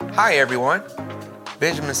Hi everyone,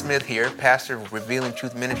 Benjamin Smith here, pastor of Revealing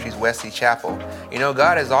Truth Ministries, Wesley Chapel. You know,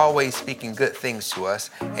 God is always speaking good things to us,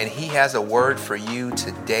 and He has a word for you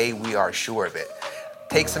today. We are sure of it.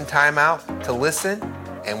 Take some time out to listen,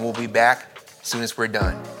 and we'll be back as soon as we're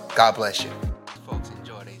done. God bless you. Folks,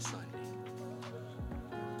 enjoy their Sunday.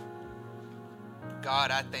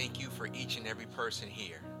 God, I thank you for each and every person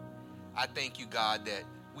here. I thank you, God, that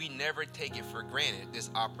we never take it for granted, this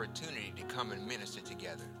opportunity to come and minister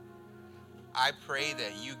together. I pray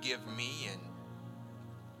that you give me and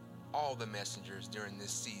all the messengers during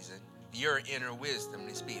this season your inner wisdom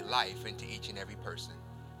to speak life into each and every person.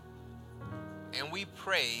 And we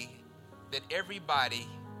pray that everybody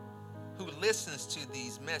who listens to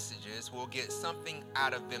these messages will get something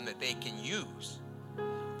out of them that they can use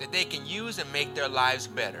and make their lives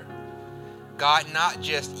better. God, not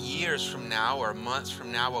just years from now or months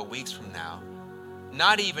from now or weeks from now,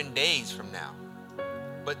 not even days from now,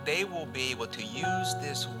 but they will be able to use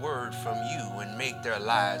this word from you and make their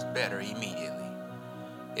lives better immediately.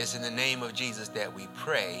 It's in the name of Jesus that we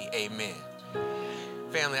pray. Amen.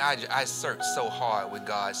 Family, I searched so hard with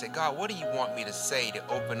God. I said, God, what do you want me to say to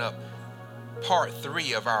open up part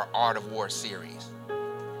 3 of our Art of War series?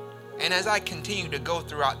 And as I continue to go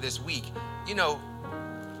throughout this week, you know,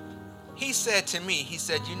 He said to me, He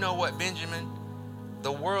said, you know what, Benjamin?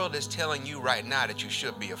 The world is telling you right now that you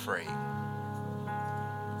should be afraid.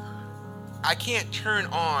 I can't turn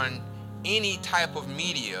on any type of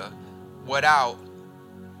media without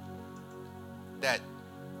that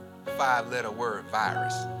 5-letter word,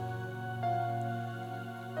 virus.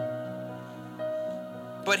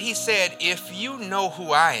 But He said, if you know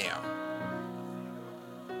who I am,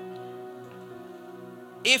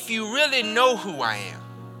 if you really know who I am,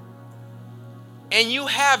 and you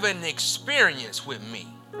have an experience with me,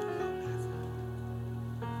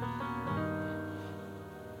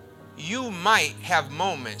 you might have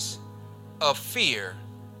moments of fear,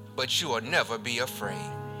 but you will never be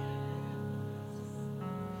afraid.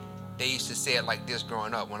 They used to say it like this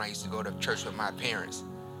growing up when I used to go to church with my parents.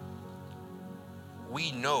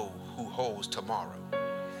 We know who holds tomorrow.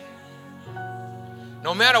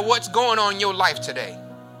 No matter what's going on in your life today,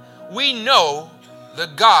 we know the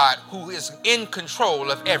God who is in control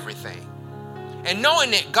of everything. And knowing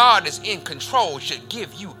that God is in control should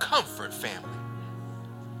give you comfort, family.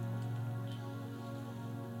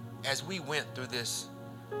 As we went through this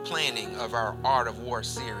planning of our Art of War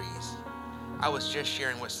series, I was just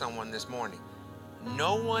sharing with someone this morning.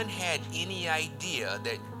 No one had any idea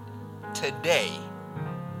that today,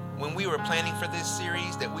 when we were planning for this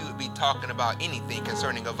series, that we would be talking about anything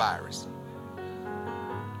concerning a virus.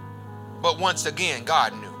 But once again,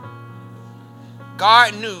 God knew.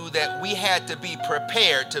 God knew that we had to be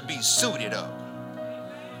prepared to be suited up.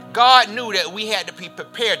 God knew that we had to be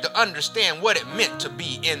prepared to understand what it meant to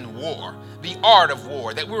be in war, the art of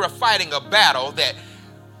war, that we were fighting a battle, that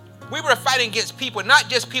we were fighting against people, not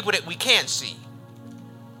just people that we can see,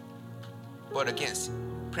 but against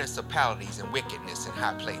principalities and wickedness in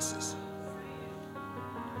high places.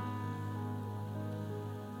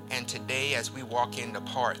 And today, as we walk into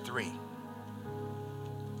part 3,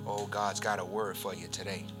 oh, God's got a word for you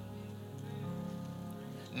today.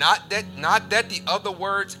 Not that the other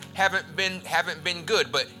words haven't been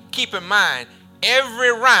good, but keep in mind, every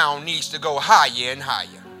round needs to go higher and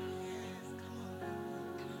higher.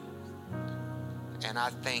 And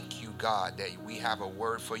I thank you, God, that we have a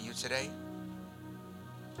word for you today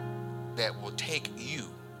that will take you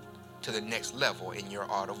to the next level in your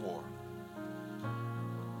art of war.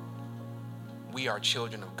 We are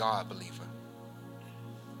children of God, believer.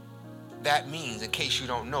 That means, in case you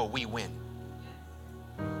don't know, we win.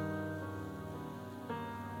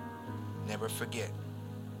 Never forget,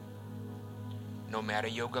 no matter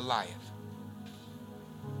your Goliath,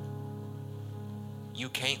 you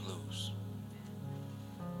can't lose.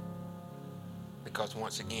 Because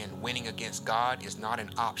once again, winning against God is not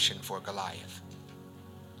an option for Goliath.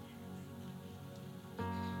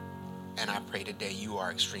 And I pray today you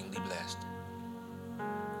are extremely blessed.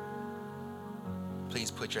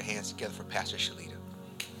 Please put your hands together for Pastor Shelita.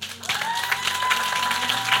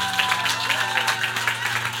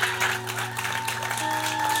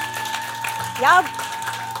 Y'all,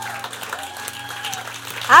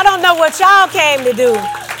 I don't know what y'all came to do,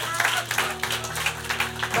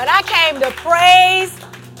 but I came to praise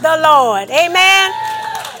the Lord. Amen.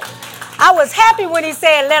 I was happy when He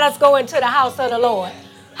said, let us go into the house of the Lord.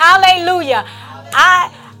 Hallelujah.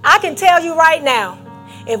 I can tell you right now,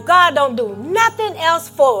 if God don't do nothing else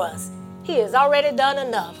for us, He has already done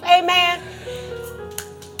enough. Amen.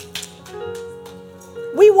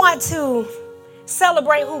 We want to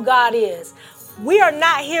Celebrate who God is. We are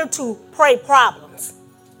not here to pray problems.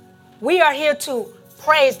 We are here to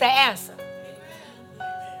praise the answer,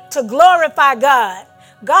 to glorify God.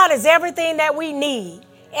 God is everything that we need,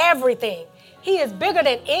 everything. He is bigger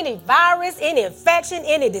than any virus, any infection,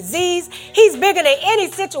 any disease. He's bigger than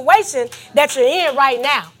any situation that you're in right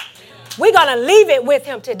now. We're going to leave it with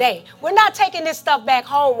him today. We're not taking this stuff back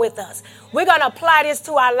home with us. We're going to apply this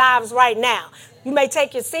to our lives right now. You may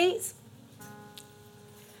take your seats.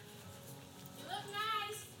 You look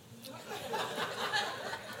nice.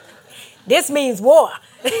 This means war.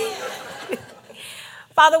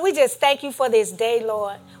 Father, we just thank you for this day,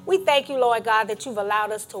 Lord. We thank you, Lord God, that you've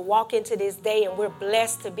allowed us to walk into this day and we're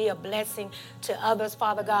blessed to be a blessing to others,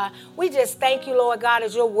 Father God. We just thank you, Lord God,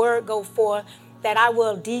 as your word go forth, that I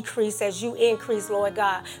will decrease as you increase, Lord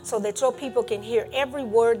God, so that your people can hear every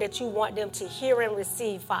word that you want them to hear and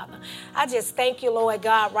receive, Father. I just thank you, Lord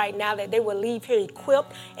God, right now that they will leave here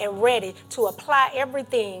equipped and ready to apply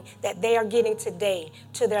everything that they are getting today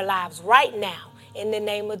to their lives right now. In the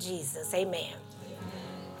name of Jesus, amen.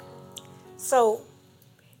 So,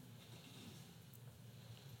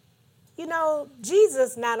 you know,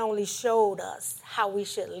 Jesus not only showed us how we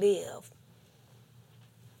should live,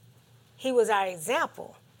 he was our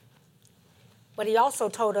example, but he also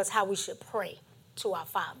told us how we should pray to our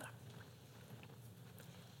Father.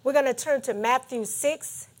 We're going to turn to Matthew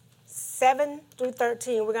 6, 7 through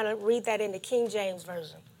 13. We're going to read that in the King James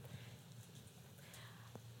Version.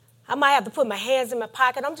 I might have to put my hands in my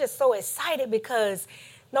pocket. I'm just so excited because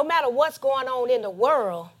no matter what's going on in the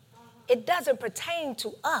world, it doesn't pertain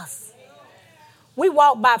to us. We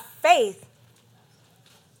walk by faith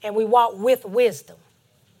and we walk with wisdom.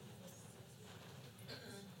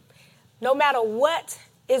 No matter what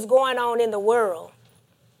is going on in the world,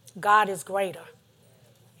 God is greater.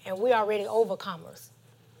 And we are already overcomers.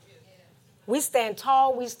 We stand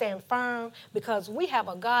tall, we stand firm because we have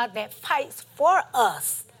a God that fights for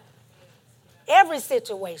us. Every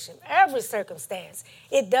situation, every circumstance,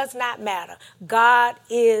 it does not matter. God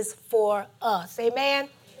is for us. Amen?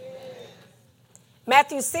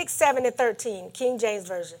 Matthew 6, 7, and 13, King James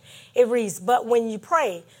Version. It reads, "But when you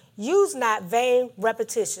pray, use not vain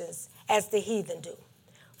repetitions as the heathen do,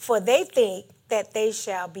 for they think that they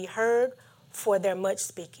shall be heard for their much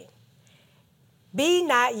speaking. Be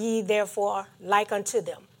not ye therefore like unto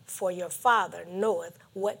them, for your Father knoweth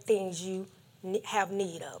what things you have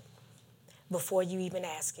need of, before you even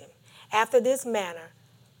ask him. After this manner,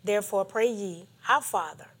 therefore pray ye, Our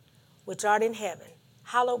Father, which art in heaven,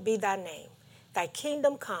 hallowed be thy name. Thy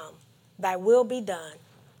kingdom come, thy will be done,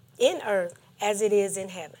 in earth as it is in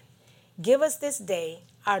heaven. Give us this day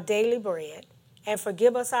our daily bread, and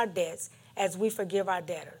forgive us our debts as we forgive our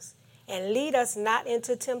debtors. And lead us not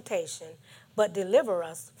into temptation, but deliver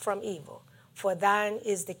us from evil. For thine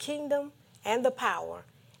is the kingdom, and the power,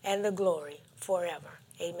 and the glory forever.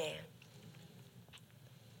 Amen."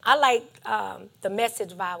 I like the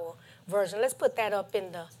Message Bible version. Let's put that up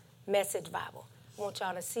in the Message Bible. I want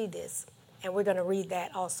y'all to see this, and we're going to read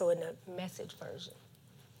that also in the Message version.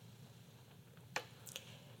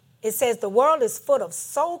 It says, "The world is full of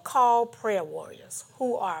so-called prayer warriors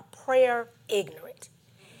who are prayer ignorant.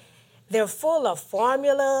 They're full of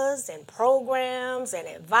formulas and programs and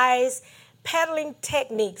advice, peddling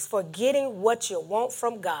techniques for getting what you want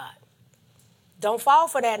from God. Don't fall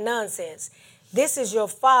for that nonsense. This is your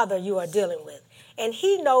Father you are dealing with, and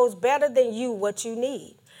he knows better than you what you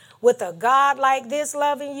need. With a God like this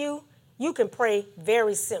loving you, you can pray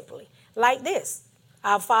very simply, like this: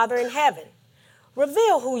 Our Father in heaven,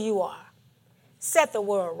 reveal who you are. Set the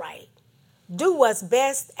world right. Do what's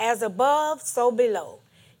best, as above, so below.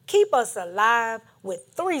 Keep us alive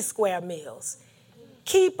with 3 square meals.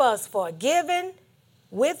 Keep us forgiven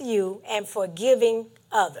with you and forgiving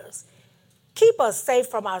others. Keep us safe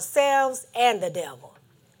from ourselves and the devil.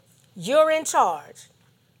 You're in charge.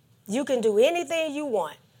 You can do anything you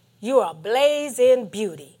want. You're ablaze in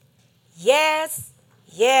beauty. Yes,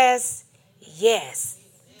 yes, yes."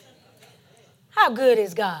 How good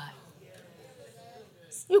is God?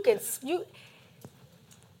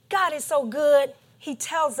 God is so good, he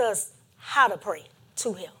tells us how to pray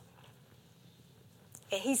to him.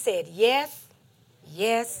 And he said yes,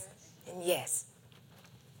 yes, and yes.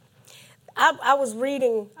 I was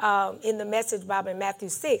reading in the Message Bible in Matthew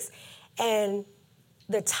 6, and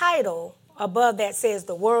the title above that says,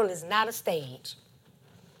 "The world is not a stage."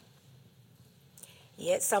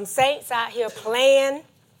 Yet some saints out here playing,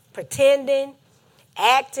 pretending,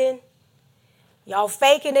 acting. Y'all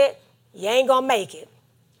faking it, you ain't gonna make it.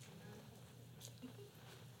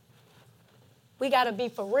 We gotta be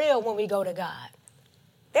for real when we go to God.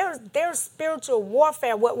 There's spiritual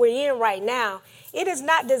warfare, what we're in right now. It is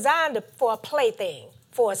not designed for a plaything,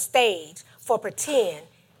 for a stage, for pretend.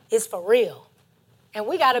 It's for real. And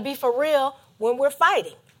we got to be for real when we're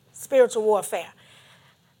fighting spiritual warfare.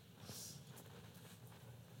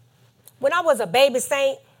 When I was a baby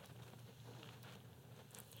saint,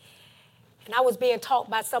 and I was being taught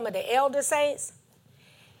by some of the elder saints,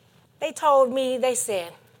 they told me, they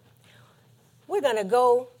said, we're going to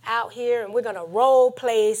go out here and we're going to role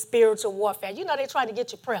play spiritual warfare. You know, they try to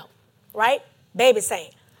get you prepped, right? Baby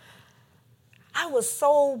saint. I was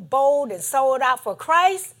so bold and sold out for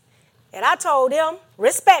Christ that I told them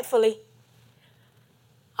respectfully,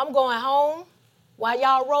 I'm going home while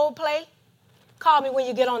y'all role play. Call me when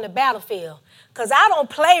you get on the battlefield. Because I don't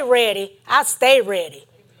play ready, I stay ready.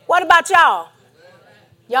 What about y'all?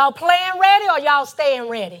 Y'all playing ready or y'all staying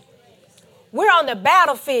ready? We're on the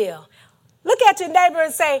battlefield. Look at your neighbor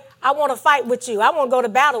and say, I want to fight with you. I want to go to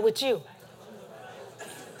battle with you.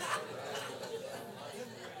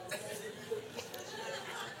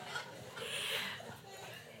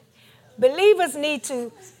 Believers need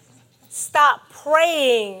to stop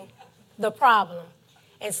praying the problem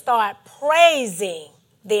and start praising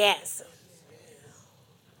the answer.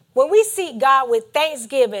 When we seek God with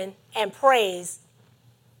thanksgiving and praise,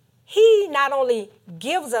 He not only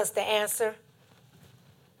gives us the answer,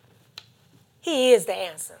 He is the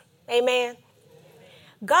answer. Amen?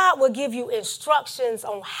 God will give you instructions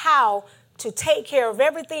on how to take care of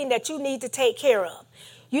everything that you need to take care of.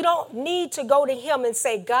 You don't need to go to Him and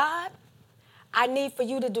say, God, I need for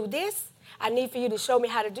you to do this. I need for you to show me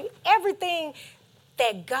how to do everything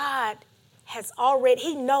that God has already,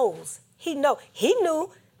 He knows. He knew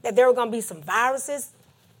that there were going to be some viruses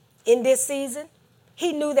in this season.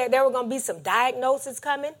 He knew that there were going to be some diagnoses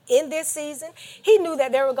coming in this season. He knew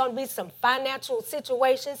that there were going to be some financial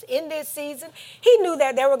situations in this season. He knew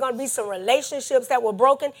that there were going to be some relationships that were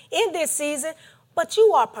broken in this season. But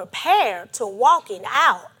you are prepared to walking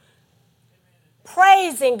out,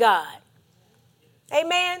 praising God.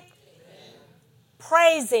 Amen?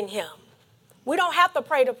 Praising Him. We don't have to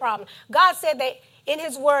pray the problem. God said that in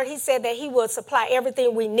His word, He said that He will supply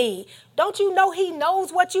everything we need. Don't you know He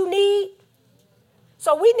knows what you need?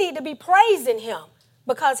 So we need to be praising Him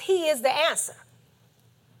because He is the answer.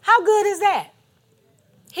 How good is that?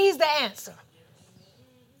 He's the answer.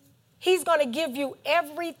 He's going to give you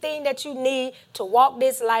everything that you need to walk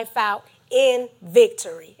this life out in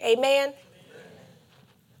victory. Amen?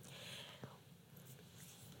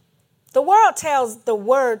 The word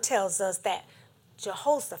tells us that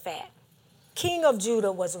Jehoshaphat, king of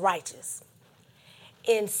Judah, was righteous.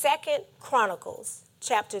 In 2 Chronicles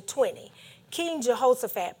chapter 20, King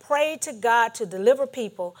Jehoshaphat prayed to God to deliver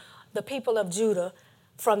the people of Judah,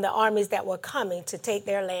 from the armies that were coming to take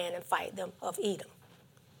their land and fight them of Edom.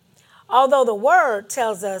 Although the word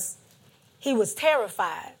tells us he was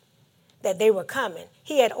terrified that they were coming,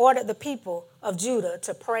 he had ordered the people of Judah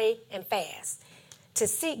to pray and fast, to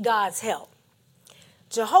seek God's help.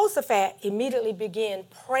 Jehoshaphat immediately began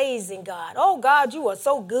praising God. Oh, God, you are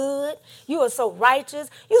so good. You are so righteous.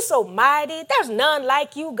 You're so mighty. There's none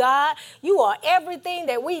like you, God. You are everything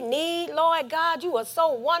that we need, Lord God. You are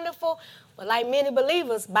so wonderful. But like many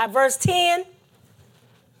believers, by verse 10,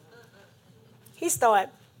 he started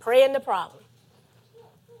praying the problem.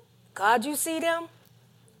 God, you see them?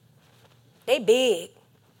 They big.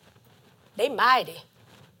 They mighty.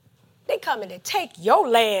 They coming to take your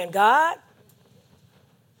land, God.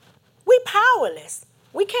 We powerless.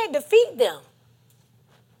 We can't defeat them.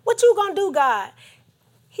 What you gonna do, God?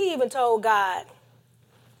 He even told God,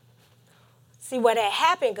 see what had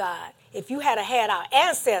happened, God, if you had had our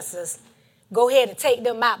ancestors go ahead and take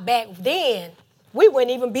them out back then, we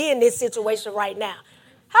wouldn't even be in this situation right now.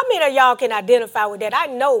 How many of y'all can identify with that? I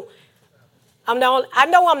know I'm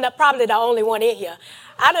probably the only one in here.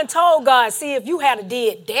 I done told God, see, if you had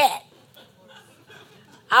did that,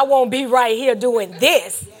 I won't be right here doing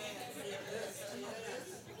this.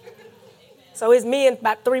 So it's me and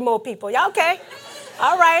about 3 more people. Y'all okay?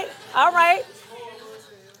 All right.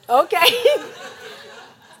 Okay.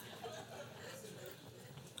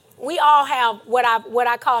 We all have what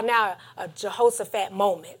I call now a Jehoshaphat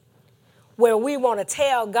moment, where we want to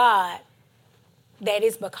tell God that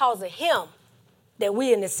it's because of Him that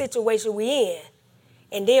we in the situation we in.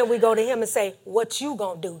 And then we go to Him and say, what you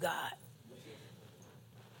gonna do, God?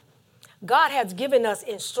 God has given us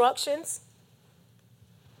instructions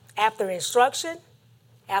after instruction,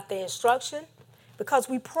 because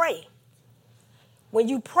we pray. When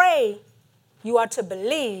you pray, you are to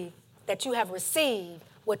believe that you have received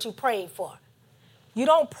what you prayed for. You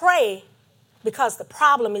don't pray because the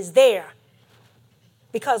problem is there.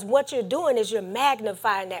 Because what you're doing is you're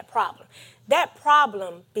magnifying that problem. That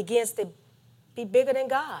problem begins to be bigger than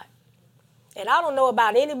God. And I don't know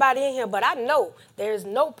about anybody in here, but I know there is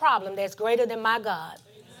no problem that's greater than my God.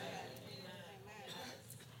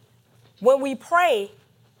 When we pray,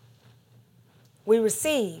 we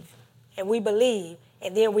receive and we believe,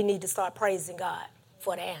 and then we need to start praising God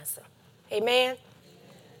for the answer. Amen?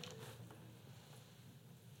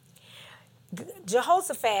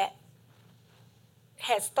 Jehoshaphat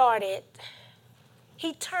had started,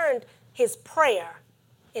 he turned his prayer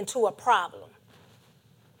into a problem.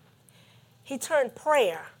 He turned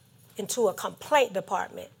prayer into a complaint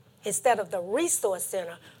department instead of the resource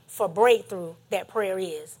center for breakthrough that prayer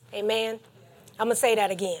is. Amen? I'm going to say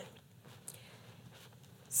that again.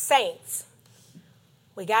 Saints,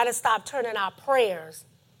 we got to stop turning our prayers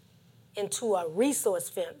into a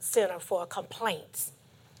resource center for complaints.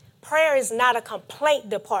 Prayer is not a complaint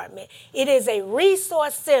department. It is a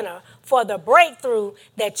resource center for the breakthrough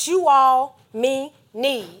that you all, me,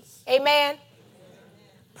 need. Amen?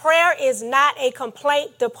 Prayer is not a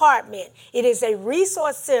complaint department. It is a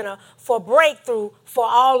resource center for breakthrough for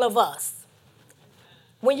all of us.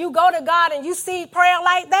 When you go to God and you see prayer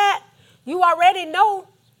like that, you already know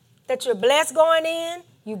that you're blessed going in,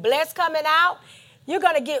 you're blessed coming out. You're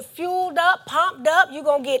going to get fueled up, pumped up. You're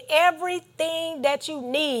going to get everything that you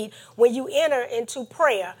need when you enter into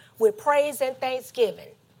prayer with praise and thanksgiving.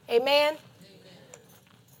 Amen?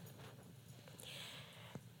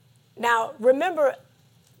 Now, remember,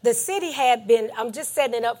 the city had been, I'm just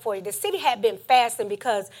setting it up for you. The city had been fasting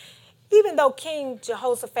because even though King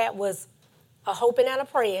Jehoshaphat was a hoping and a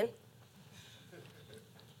praying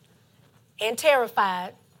and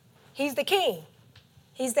terrified, he's the king.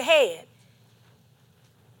 He's the head.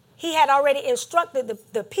 He had already instructed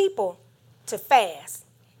the people to fast.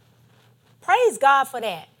 Praise God for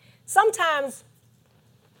that. Sometimes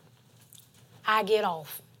I get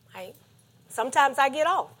off. Right? Sometimes I get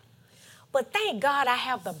off. But thank God I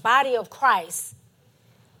have the body of Christ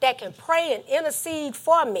that can pray and intercede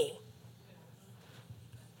for me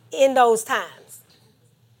in those times.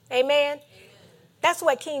 Amen? That's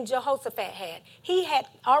what King Jehoshaphat had. He had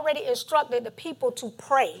already instructed the people to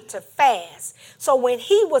pray, to fast. So when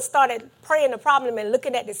he started praying the problem and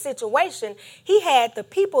looking at the situation, he had the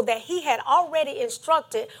people that he had already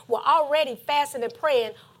instructed were already fasting and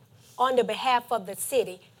praying on the behalf of the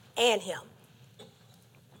city and him.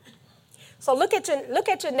 So look at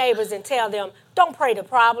your neighbors and tell them, don't pray the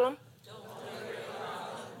problem.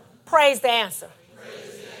 Praise the answer.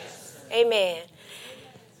 Amen.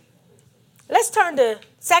 Let's turn to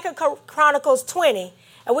 2 Chronicles 20,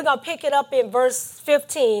 and we're going to pick it up in verse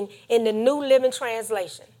 15 in the New Living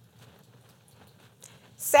Translation.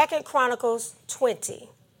 2 Chronicles 20.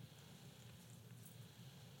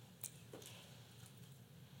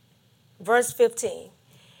 Verse 15.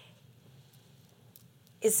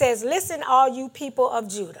 It says, listen, all you people of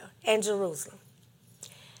Judah and Jerusalem.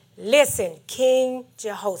 Listen, King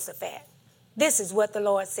Jehoshaphat. This is what the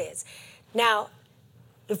Lord says. Now,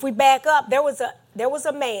 if we back up, there was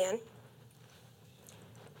a man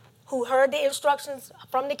who heard the instructions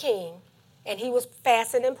from the king, and he was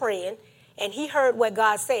fasting and praying, and he heard what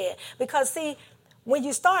God said. Because, see, when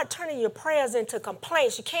you start turning your prayers into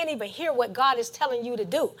complaints, you can't even hear what God is telling you to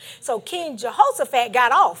do. So King Jehoshaphat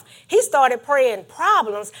got off. He started praying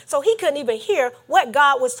problems, so he couldn't even hear what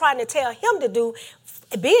God was trying to tell him to do,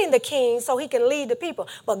 being the king, so he can lead the people.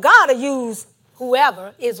 But God will use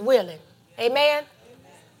whoever is willing. Amen?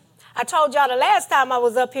 I told y'all the last time I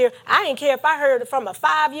was up here, I didn't care if I heard it from a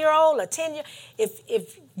 5-year-old or 10-year.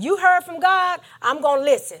 If you heard from God, I'm going to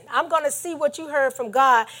listen. I'm going to see what you heard from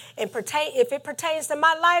God, and if it pertains to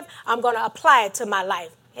my life, I'm going to apply it to my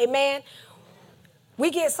life. Amen? We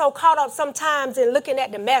get so caught up sometimes in looking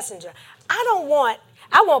at the messenger. I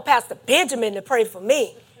want Pastor Benjamin to pray for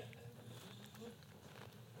me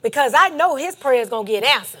because I know his prayer is going to get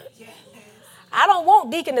answered. I don't want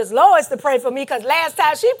Deaconess Lois to pray for me because last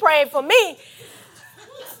time she prayed for me,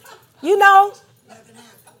 you know.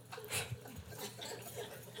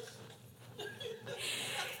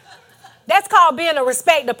 That's called being a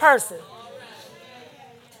respected person.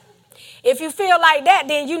 If you feel like that,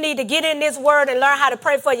 then you need to get in this word and learn how to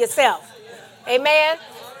pray for yourself. Amen.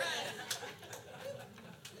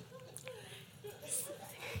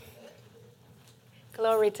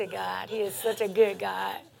 Glory to God. He is such a good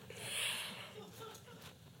God.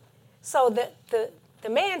 So the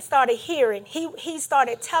man started hearing. He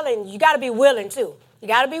started telling you got to be willing too. You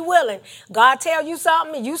got to be willing. God tell you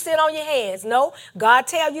something, you sit on your hands. No, God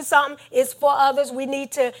tell you something, it's for others. We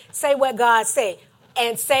need to say what God say.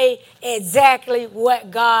 and say exactly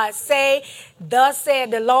what God say. Thus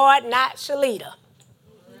said the Lord, not Shelita.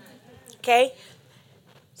 Okay?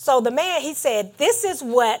 So the man, he said, this is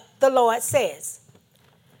what the Lord says.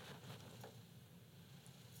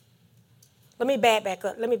 Let me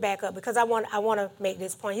back up because I want to make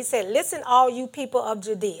this point. He said, listen, all you people of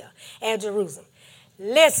Judea and Jerusalem.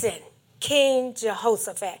 Listen, King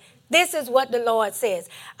Jehoshaphat. This is what the Lord says.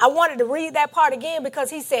 I wanted to read that part again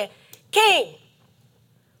because he said, King,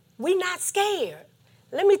 we're not scared.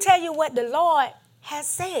 Let me tell you what the Lord has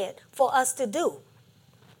said for us to do.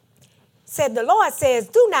 Said the Lord says,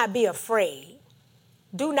 do not be afraid.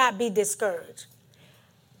 Do not be discouraged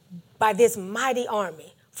by this mighty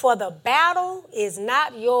army. For the battle is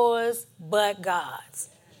not yours, but God's.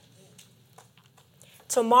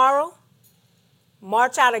 Tomorrow,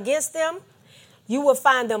 march out against them. You will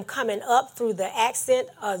find them coming up through the ascent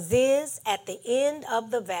of Ziz at the end of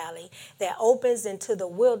the valley that opens into the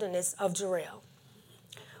wilderness of Jerel.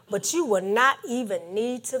 But you will not even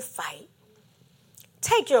need to fight.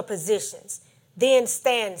 Take your positions, then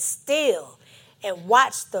stand still and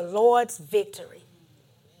watch the Lord's victory.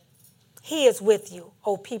 He is with you,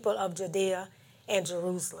 O people of Judea and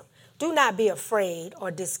Jerusalem. Do not be afraid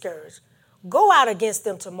or discouraged. Go out against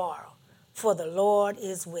them tomorrow, for the Lord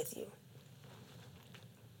is with you.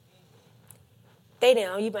 They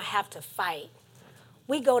don't even have to fight.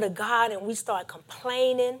 We go to God and we start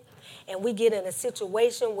complaining, and we get in a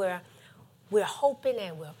situation where we're hoping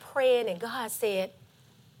and we're praying, and God said,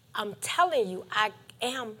 I'm telling you, I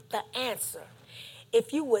am the answer.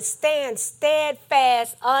 If you would stand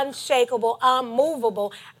steadfast, unshakable,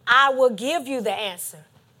 unmovable, I will give you the answer.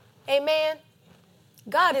 Amen?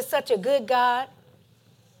 God is such a good God.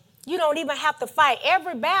 You don't even have to fight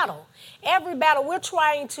every battle. Every battle, we're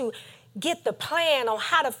trying to get the plan on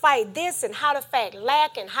how to fight this and how to fight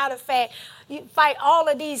lack and how to fight all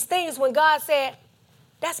of these things when God said,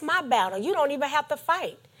 that's my battle. You don't even have to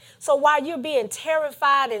fight. So while you're being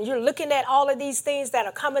terrified and you're looking at all of these things that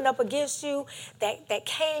are coming up against you, that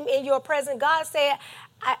came in your presence, God said,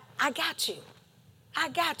 I got you. I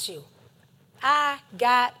got you. I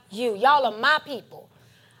got you. Y'all are my people.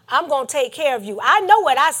 I'm going to take care of you. I know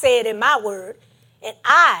what I said in my word, and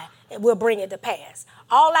I will bring it to pass.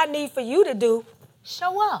 All I need for you to do,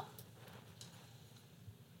 show up.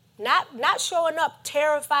 Not showing up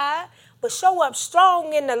terrified, but show up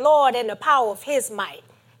strong in the Lord and the power of his might.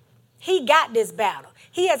 He got this battle.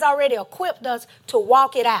 He has already equipped us to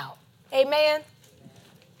walk it out. Amen?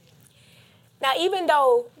 Now, even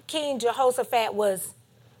though King Jehoshaphat was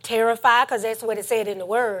terrified, because that's what it said in the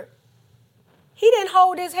word, he didn't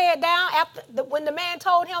hold his head down when the man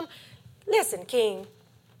told him, listen, King,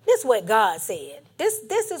 this is what God said.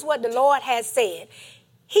 This is what the Lord has said.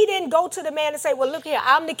 He didn't go to the man and say, well, look here,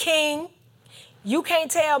 I'm the king. You can't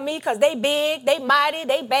tell me because they big, they mighty,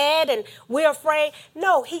 they bad, and we're afraid.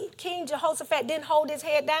 No, King Jehoshaphat didn't hold his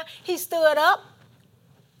head down. He stood up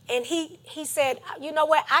and he said, you know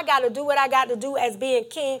what? I got to do what I got to do as being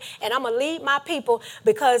king, and I'm going to lead my people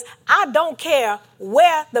because I don't care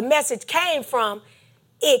where the message came from.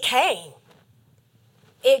 It came.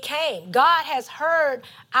 It came. God has heard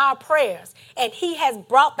our prayers, and he has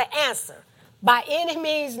brought the answer. By any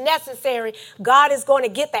means necessary, God is going to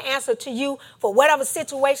get the answer to you for whatever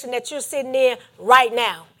situation that you're sitting in right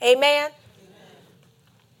now. Amen?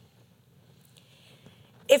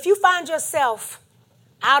 If you find yourself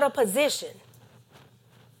out of position,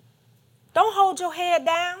 don't hold your head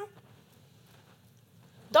down.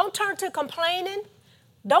 Don't turn to complaining.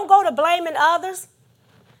 Don't go to blaming others.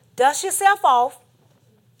 Dust yourself off.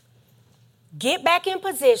 Get back in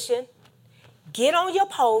position. Get on your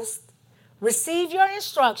post. Receive your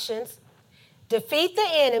instructions, defeat the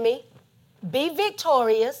enemy, be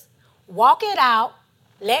victorious, walk it out,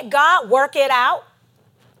 let God work it out.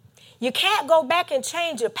 You can't go back and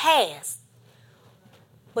change your past,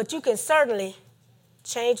 but you can certainly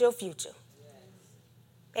change your future.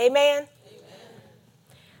 Amen?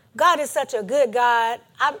 God is such a good God.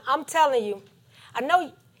 I'm telling you, I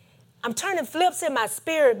know I'm turning flips in my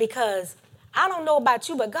spirit because I don't know about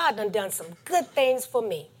you, but God done some good things for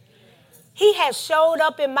me. He has showed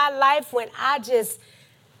up in my life when I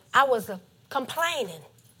was complaining.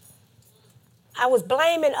 I was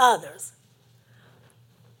blaming others.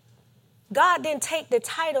 God didn't take the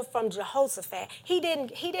title from Jehoshaphat. He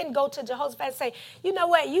didn't go to Jehoshaphat and say, you know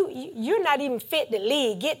what, you're not even fit to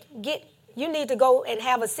lead. You need to go and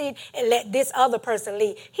have a seat and let this other person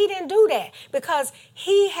lead. He didn't do that because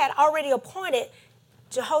he had already appointed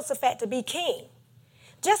Jehoshaphat to be king.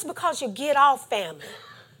 Just because you get off, family,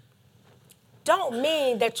 don't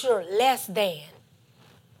mean that you're less than.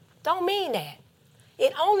 Don't mean that.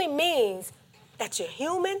 It only means that you're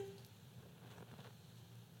human,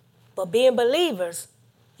 but being believers,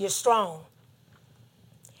 you're strong.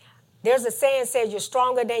 There's a saying that says you're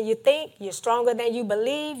stronger than you think, you're stronger than you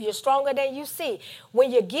believe, you're stronger than you see.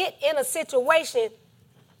 When you get in a situation,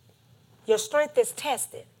 your strength is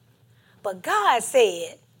tested. But God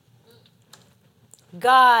said, you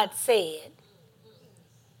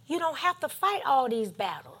don't have to fight all these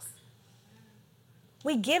battles.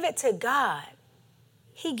 We give it to God.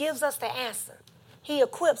 He gives us the answer. He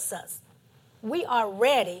equips us. We are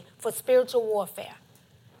ready for spiritual warfare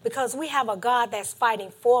because we have a God that's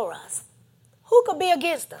fighting for us. Who could be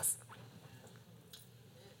against us?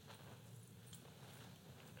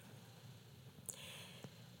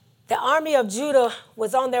 The army of Judah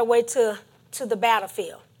was on their way to the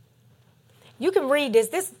battlefield. You can read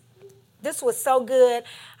this. This was so good.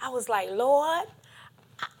 I was like, Lord,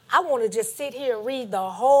 I want to just sit here and read the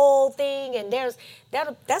whole thing. And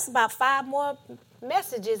that's about 5 more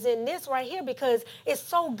messages in this right here because it's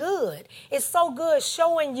so good. It's so good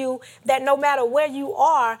showing you that no matter where you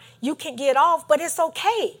are, you can get off, but it's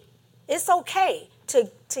okay. It's okay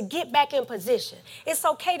to get back in position. It's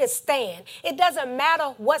okay to stand. It doesn't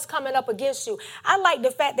matter what's coming up against you. I like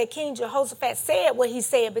the fact that King Jehoshaphat said what he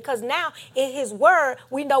said because now in his word,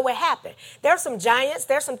 we know what happened. There's some giants.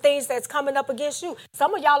 There's some things that's coming up against you.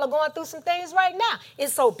 Some of y'all are going through some things right now.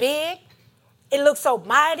 It's so big. It looks so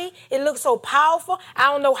mighty. It looks so powerful. I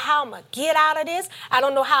don't know how I'm going to get out of this. I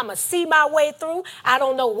don't know how I'm going to see my way through. I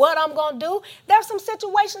don't know what I'm going to do. There's some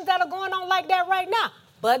situations that are going on like that right now.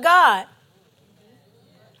 But God,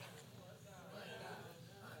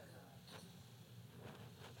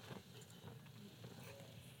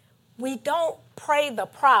 we don't pray the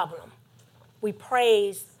problem. We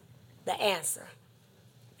praise the answer.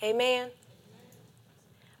 Amen.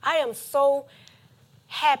 I am so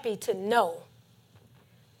happy to know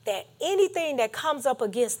that anything that comes up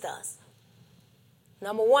against us,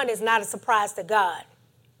 number one, is not a surprise to God.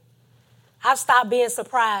 I've stopped being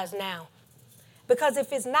surprised now. Because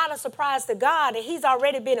if it's not a surprise to God and he's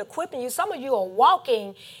already been equipping you, some of you are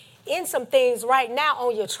walking in some things right now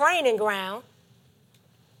on your training ground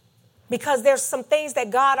because there's some things that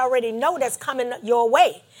God already know that's coming your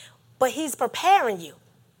way, but he's preparing you.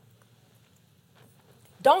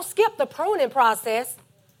 Don't skip the pruning process.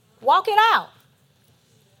 Walk it out.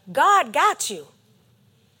 God got you.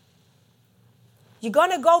 You're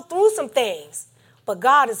going to go through some things, but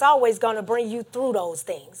God is always going to bring you through those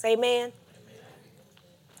things. Amen.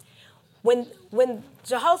 When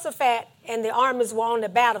Jehoshaphat and the armies were on the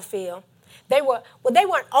battlefield, they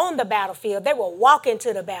weren't on the battlefield. They were walking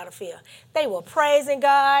to the battlefield. They were praising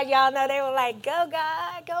God. Y'all know they were like, go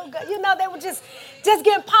God, go God. You know, they were just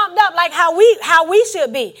getting pumped up like how we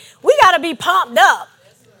should be. We got to be pumped up.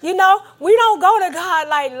 You know, we don't go to God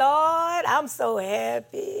like, Lord, I'm so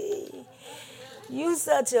happy. You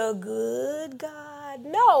such a good God.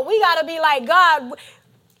 No, we got to be like, God,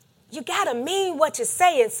 you got to mean what you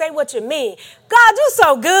say and say what you mean. God, you're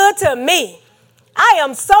so good to me. I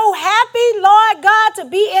am so happy, Lord God, to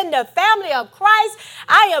be in the family of Christ.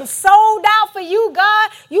 I am sold out for you,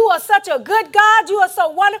 God. You are such a good God. You are so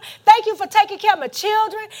wonderful. Thank you for taking care of my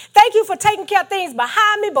children. Thank you for taking care of things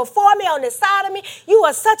behind me, before me, on the side of me. You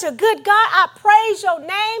are such a good God. I praise your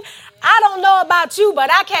name. I don't know about you, but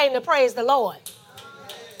I came to praise the Lord.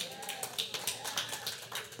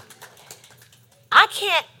 I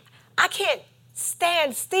can't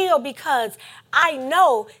stand still because I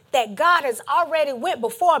know that God has already went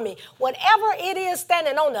before me. Whatever it is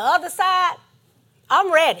standing on the other side,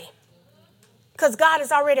 I'm ready because God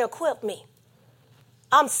has already equipped me.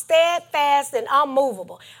 I'm steadfast and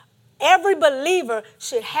unmovable. Every believer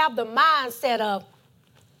should have the mindset of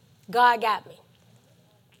God got me.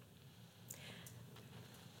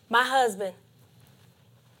 My husband,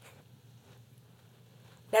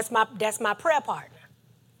 that's my prayer partner.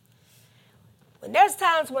 When there's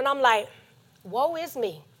times when I'm like, woe is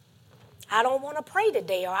me. I don't want to pray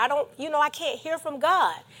today, or I can't hear from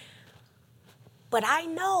God. But I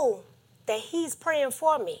know that he's praying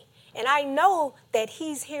for me. And I know that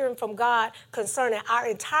he's hearing from God concerning our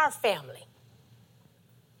entire family.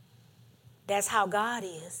 That's how God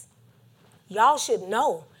is. Y'all should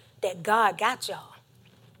know that God got y'all.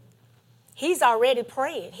 He's already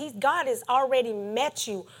praying. God has already met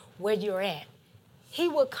you where you're at. He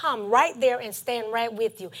will come right there and stand right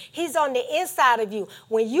with you. He's on the inside of you.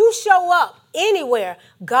 When you show up anywhere,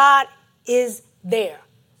 God is there.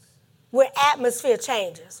 We're atmosphere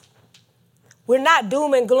changers. We're not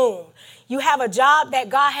doom and gloom. You have a job that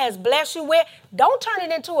God has blessed you with. Don't turn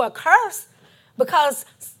it into a curse because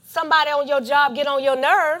somebody on your job get on your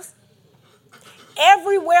nerves.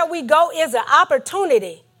 Everywhere we go is an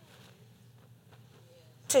opportunity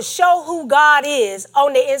to show who God is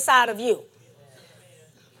on the inside of you.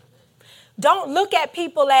 Don't look at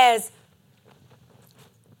people as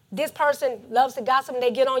this person loves to gossip and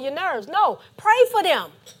they get on your nerves. No, pray for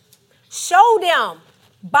them. Show them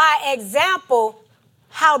by example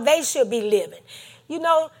how they should be living. You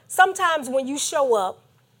know, sometimes when you show up,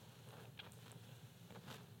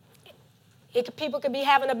 people could be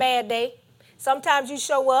having a bad day. Sometimes you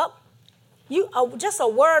show up, just a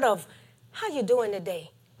word of, how you doing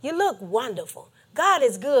today? You look wonderful. God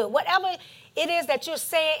is good. Whatever it is that you're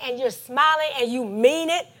saying and you're smiling and you mean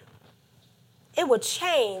it, it will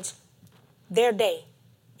change their day.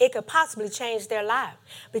 It could possibly change their life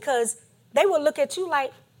because they will look at you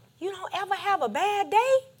like, you don't ever have a bad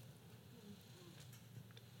day?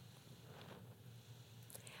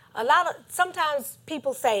 Sometimes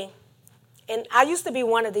people say, and I used to be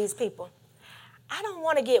one of these people, I don't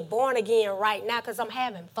want to get born again right now because I'm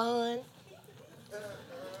having fun.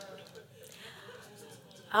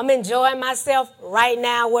 I'm enjoying myself right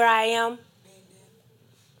now where I am.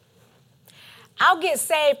 I'll get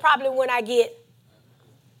saved probably when I get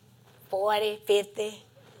 40, 50.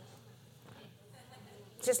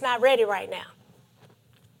 Just not ready right now.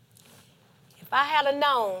 If I had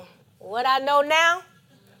known what I know now,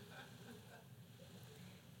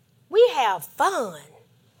 we have fun.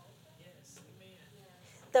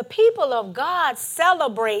 The people of God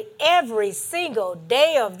celebrate every single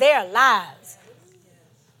day of their lives.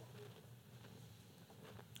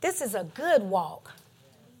 This is a good walk.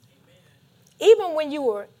 Even when you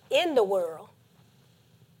were in the world,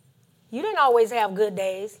 you didn't always have good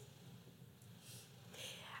days.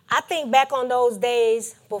 I think back on those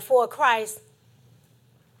days before Christ,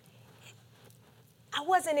 I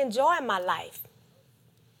wasn't enjoying my life.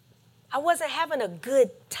 I wasn't having a good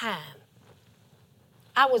time.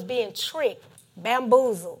 I was being tricked,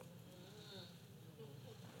 bamboozled.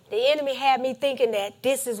 The enemy had me thinking that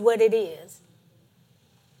this is what it is.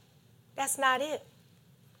 That's not it.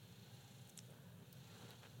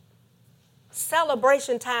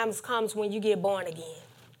 Celebration times comes when you get born again.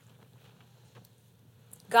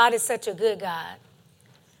 God is such a good God.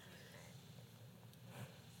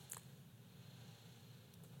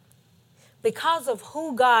 Because of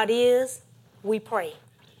who God is, we pray.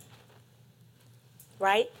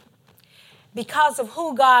 Right? Because of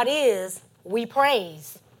who God is, we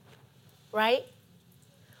praise. Right?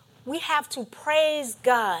 We have to praise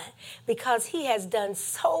God because he has done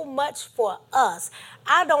so much for us.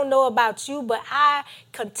 I don't know about you, but I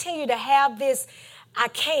continue to have this, I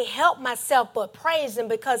can't help myself but praise him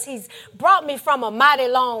because he's brought me from a mighty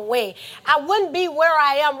long way. I wouldn't be where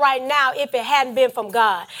I am right now if it hadn't been from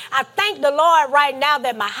God. I thank the Lord right now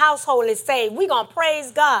that my household is saved. We're going to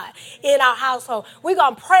praise God in our household. We're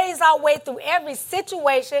going to praise our way through every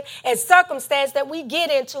situation and circumstance that we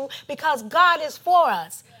get into because God is for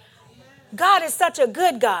us. God is such a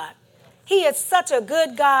good God. He is such a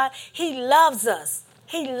good God. He loves us.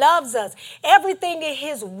 He loves us. Everything in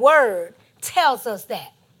his word tells us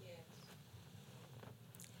that.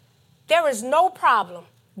 There is no problem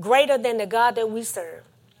greater than the God that we serve.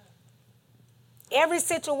 Every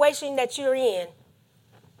situation that you're in,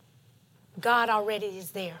 God already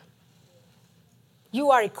is there.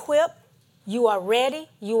 You are equipped. You are ready.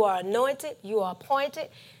 You are anointed. You are appointed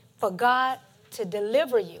for God to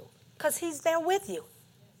deliver you. Because he's there with you.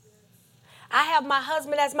 I have my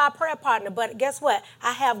husband as my prayer partner, but guess what?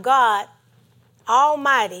 I have God,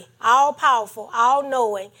 almighty, all-powerful,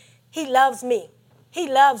 all-knowing. He loves me. He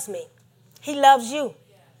loves me. He loves you.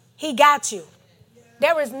 He got you.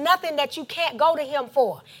 There is nothing that you can't go to him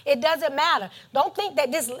for. It doesn't matter. Don't think that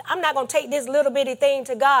I'm not going to take this little bitty thing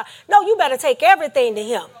to God. No, you better take everything to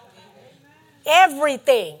him.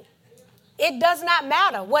 Everything. It does not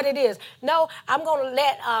matter what it is. No, I'm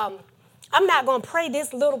not going to pray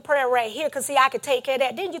this little prayer right here because, see, I could take care of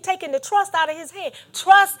that. Then you're taking the trust out of his hand.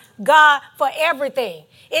 Trust God for everything.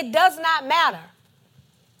 It does not matter.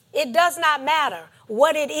 It does not matter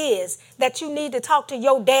what it is that you need to talk to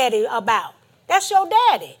your daddy about. That's your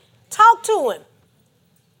daddy. Talk to him.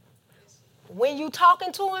 When you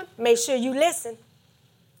talking to him, make sure you listen.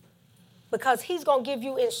 Because he's going to give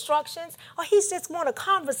you instructions or he's just want to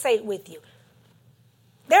conversate with you.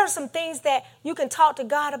 There are some things that you can talk to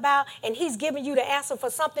God about and he's giving you the answer for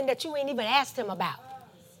something that you ain't even asked him about.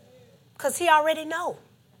 Because he already know.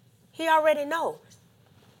 He already know.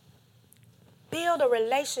 Build a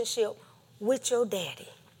relationship with your daddy.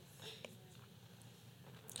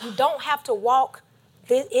 You don't have to walk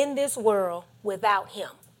in this world without him.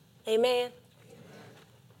 Amen?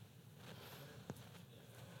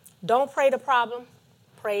 Don't pray the problem.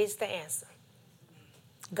 Praise the answer.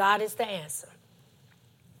 God is the answer.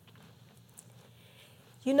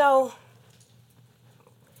 You know,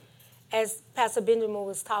 as Pastor Benjamin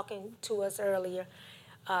was talking to us earlier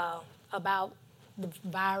about the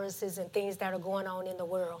viruses and things that are going on in the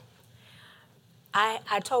world,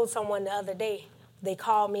 I told someone the other day, they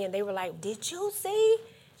called me and they were like, did you see?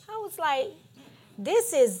 I was like,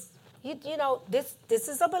 this is, this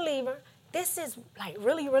is a believer. This is like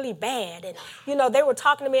really, really bad. And, they were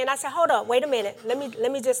talking to me and I said, hold up, wait a minute.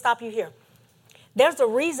 Let me just stop you here. There's a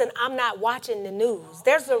reason I'm not watching the news.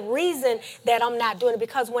 There's a reason that I'm not doing it,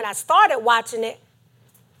 because when I started watching it,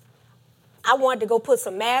 I wanted to go put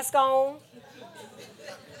some mask on.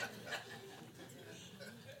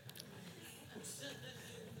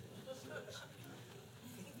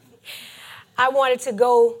 I wanted to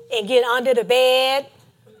go and get under the bed,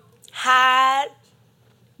 hide.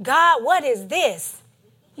 God, what is this?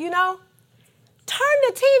 Turn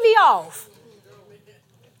the TV off.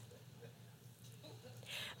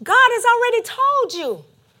 God has already told you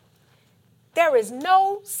there is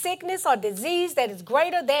no sickness or disease that is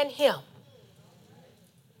greater than him.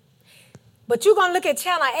 But you're going to look at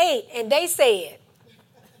Channel 8 and they said.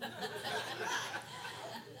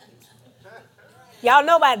 Y'all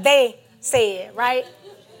know about they said, right?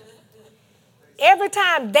 Every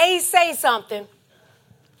time they say something,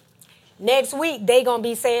 next week they going to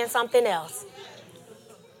be saying something else.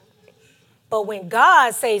 But when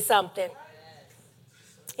God says something,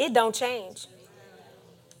 it don't change.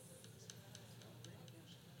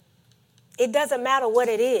 It doesn't matter what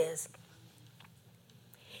it is.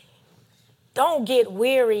 Don't get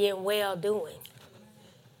weary in well-doing.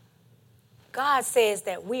 God says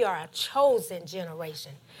that we are a chosen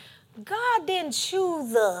generation. God didn't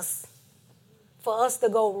choose us for us to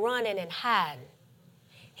go running and hiding.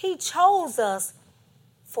 He chose us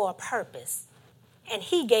for a purpose, and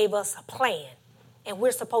he gave us a plan, and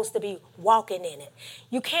we're supposed to be walking in it.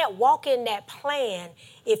 You can't walk in that plan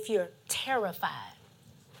if you're terrified,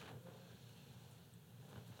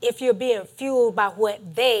 if you're being fueled by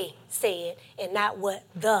what they said and not what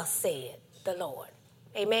thus said the Lord.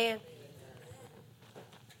 Amen?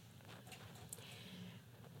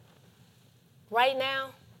 Right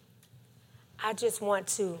now, I just want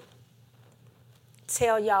to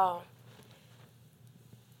tell y'all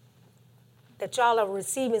that y'all are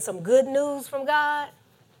receiving some good news from God,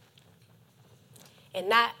 and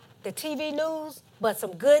not the TV news, but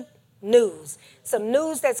some good news, some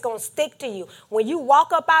news that's going to stick to you. When you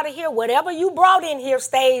walk up out of here, whatever you brought in here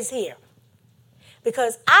stays here,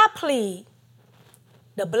 because I plead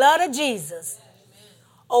the blood of Jesus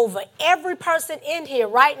over every person in here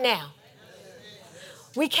right now.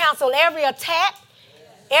 We cancel every attack,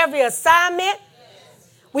 every assignment.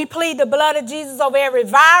 We plead the blood of Jesus over every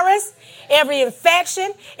virus, every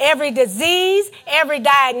infection, every disease, every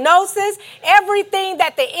diagnosis, everything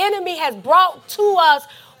that the enemy has brought to us.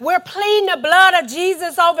 We're pleading the blood of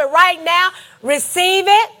Jesus over it right now. Receive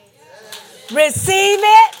it. Receive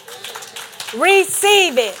it.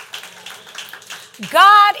 Receive it.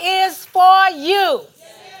 God is for you.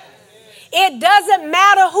 It doesn't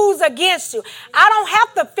matter who's against you. I don't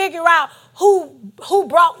have to figure out who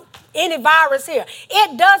brought any virus here.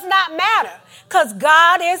 It does not matter, because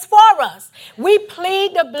God is for us. We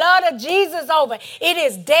plead the blood of Jesus over. It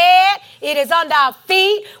is dead. It is under our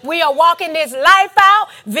feet. We are walking this life out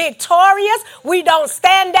victorious. We don't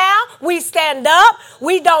stand down. We stand up.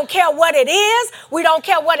 We don't care what it is. We don't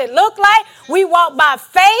care what it looked like. We walk by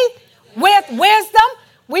faith with wisdom.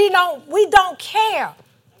 We don't care.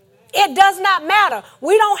 It does not matter.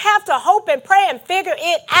 We don't have to hope and pray and figure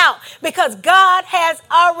it out, because God has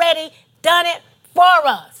already done it for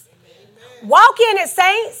us. Amen. Walk in it,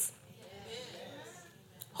 saints. Amen.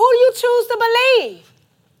 Who do you choose to believe?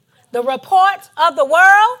 The reports of the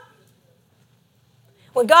world?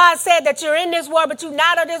 When God said that you're in this world, but you're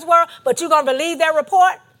not of this world, but you're going to believe their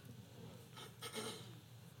report?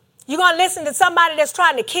 You're going to listen to somebody that's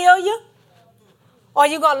trying to kill you? Or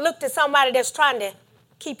you're going to look to somebody that's trying to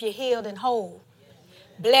keep you healed and whole,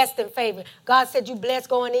 blessed and favored? God said you blessed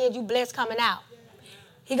going in, you blessed coming out.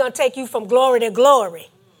 He's going to take you from glory to glory.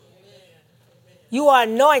 You are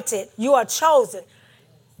anointed. You are chosen.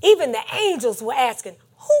 Even the angels were asking,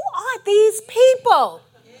 who are these people?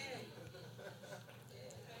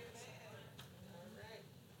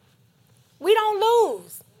 We don't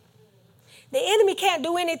lose. The enemy can't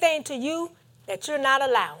do anything to you that you're not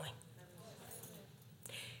allowing.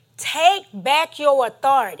 Take back your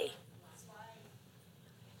authority.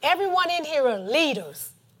 Everyone in here are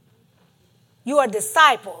leaders. You are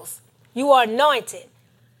disciples. You are anointed.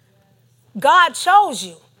 God chose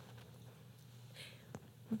you.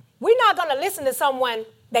 We're not going to listen to someone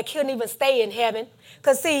that couldn't even stay in heaven.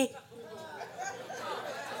 Because, see,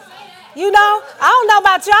 you know, I don't know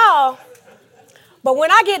about y'all, but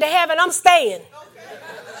when I get to heaven, I'm staying.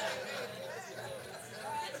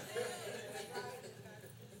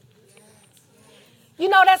 You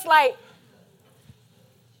know, that's like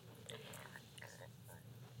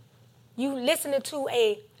you listening to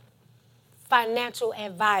a financial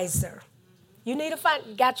advisor. You need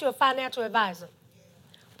got you a financial advisor,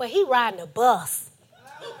 but he riding a bus.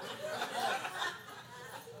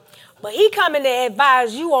 But he coming to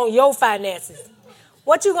advise you on your finances.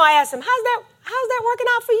 What you gonna ask him? How's that working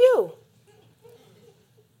out for you?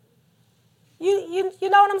 You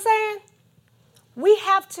know what I'm saying? We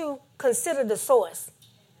have to consider the source,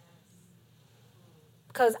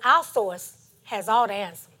 because our source has all the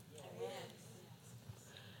answers.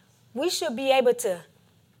 We should be able to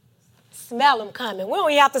smell them coming. We don't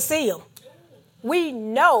even have to see them. We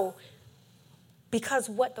know, because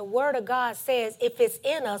what the Word of God says, if it's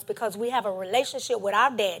in us, because we have a relationship with our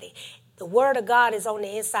daddy, the Word of God is on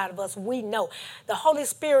the inside of us. We know. The Holy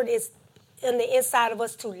Spirit is in the inside of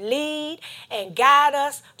us to lead and guide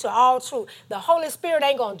us to all truth. The Holy Spirit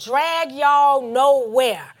ain't going to drag y'all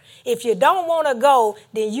nowhere. If you don't want to go,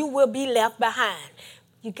 then you will be left behind.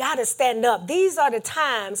 You got to stand up. These are the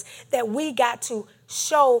times that we got to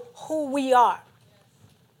show who we are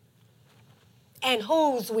and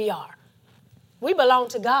whose we are. We belong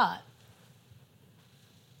to God.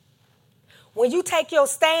 When you take your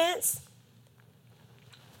stance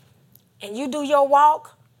and you do your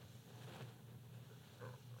walk,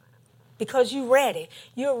 because you're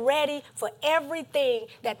ready for everything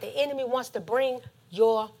that the enemy wants to bring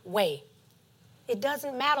your way. It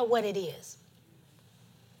doesn't matter what it is.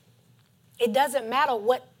 It doesn't matter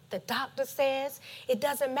what the doctor says. It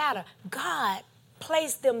doesn't matter. God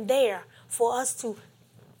placed them there for us to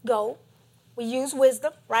go. We use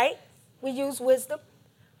wisdom, right? We use wisdom.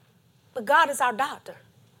 But God is our doctor.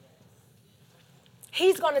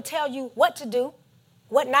 He's going to tell you what to do,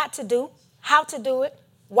 what not to do, how to do it,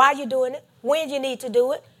 why you're doing it, when you need to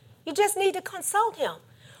do it. You just need to consult him.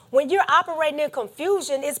 When you're operating in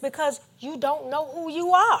confusion, it's because you don't know who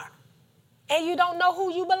you are and you don't know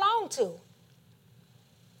who you belong to.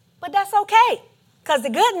 But that's okay, because the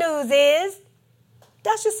good news is,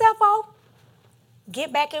 dust yourself off,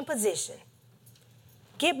 get back in position,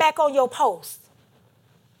 get back on your post,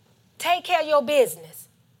 take care of your business.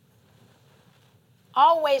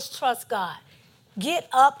 Always trust God. Get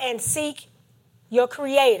up and seek your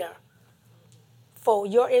Creator for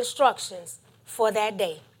your instructions for that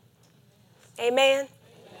day. Amen? Amen.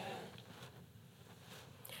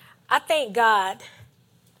 I thank God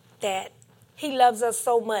that he loves us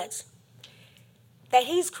so much that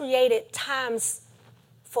he's created times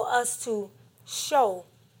for us to show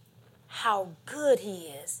how good he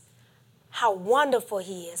is, how wonderful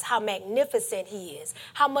he is, how magnificent he is,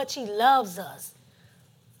 how much he loves us.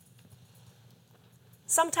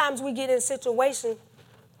 Sometimes we get in a situation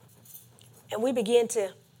and we begin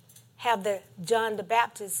to have the John the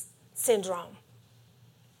Baptist syndrome.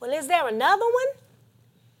 Well, is there another one?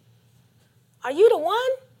 Are you the one?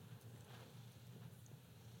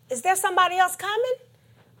 Is there somebody else coming?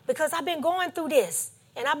 Because I've been going through this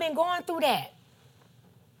and I've been going through that.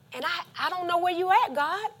 And I don't know where you at,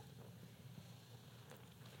 God.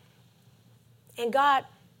 And God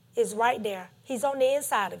is right there. He's on the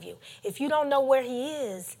inside of you. If you don't know where he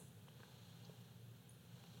is,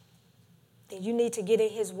 then you need to get in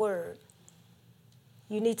his word.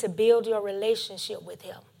 You need to build your relationship with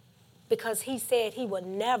him, because he said he will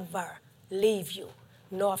never leave you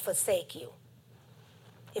nor forsake you.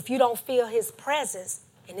 If you don't feel his presence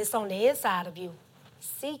and it's on the inside of you,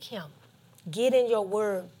 seek him. Get in your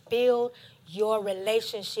word. Build your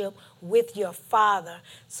relationship with your Father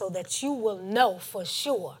so that you will know for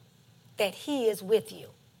sure that he is with you.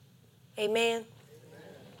 Amen? Amen.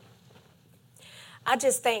 I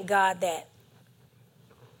just thank God that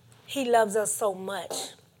he loves us so much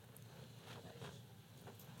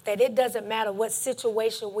that it doesn't matter what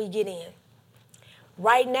situation we get in.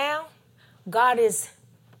 Right now, God is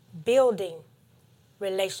building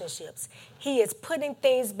relationships. He is putting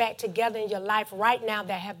things back together in your life right now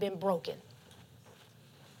that have been broken.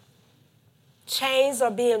 Chains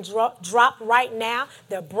are being dropped right now.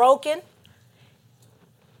 They're broken.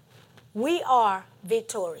 We are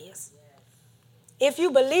victorious. If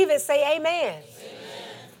you believe it, say amen. Amen.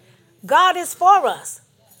 God is for us.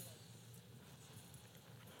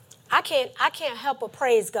 I can't help but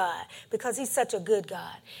praise God because he's such a good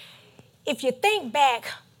God. If you think back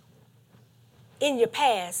in your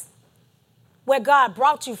past where God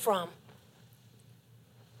brought you from,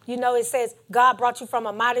 You know, it says God brought you from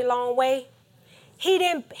a mighty long way. He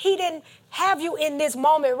didn't have you in this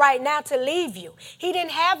moment right now to leave you. He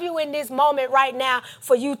didn't have you in this moment right now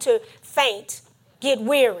for you to faint, get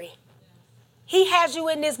weary. He has you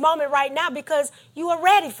in this moment right now because you are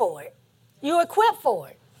ready for it. You're equipped for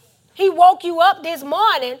it. He woke you up this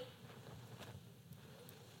morning,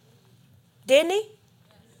 didn't he?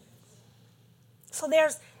 So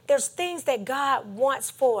there's things that God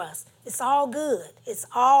wants for us. It's all good. It's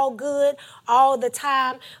all good all the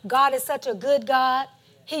time. God is such a good God.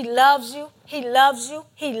 He loves you. He loves you.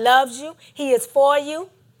 He loves you. He is for you.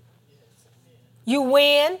 You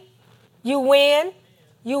win. You win.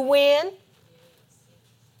 You win.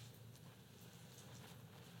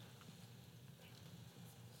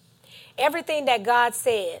 Everything that God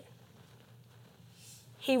said,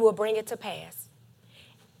 he will bring it to pass.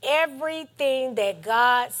 Everything that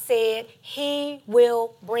God said, he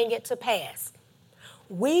will bring it to pass.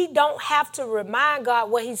 We don't have to remind God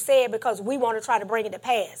what he said because we want to try to bring it to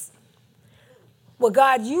pass. Well,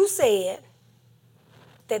 God, you said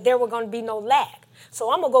that there were going to be no lack.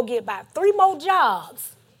 So I'm going to go get about 3 more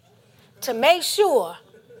jobs to make sure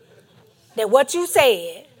that what you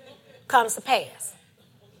said comes to pass.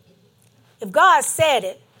 If God said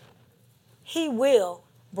it, he will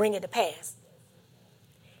bring it to pass.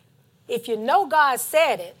 If you know God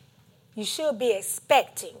said it, you should be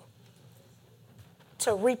expecting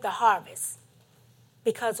to reap the harvest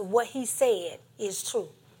because what he said is true,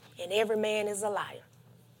 and every man is a liar.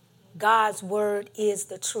 God's word is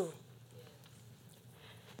the truth.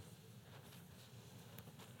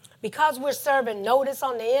 Because we're serving notice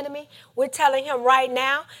on the enemy, we're telling him right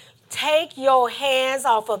now, take your hands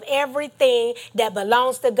off of everything that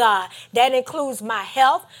belongs to God. That includes my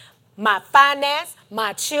health, my finance,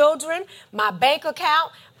 my children, my bank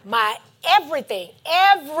account, my everything.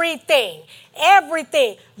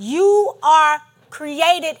 You are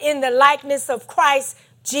created in the likeness of Christ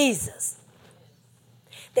Jesus.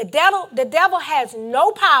 The devil has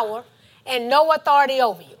no power and no authority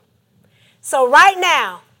over you. So right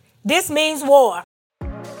now, this means war.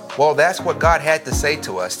 Well, that's what God had to say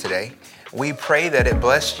to us today. We pray that it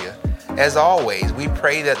blessed you. As always, we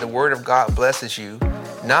pray that the word of God blesses you,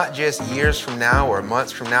 not just years from now or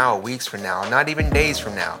months from now or weeks from now, not even days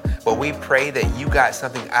from now, but we pray that you got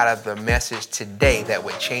something out of the message today that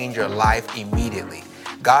would change your life immediately.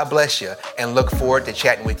 God bless you and look forward to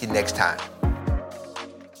chatting with you next time.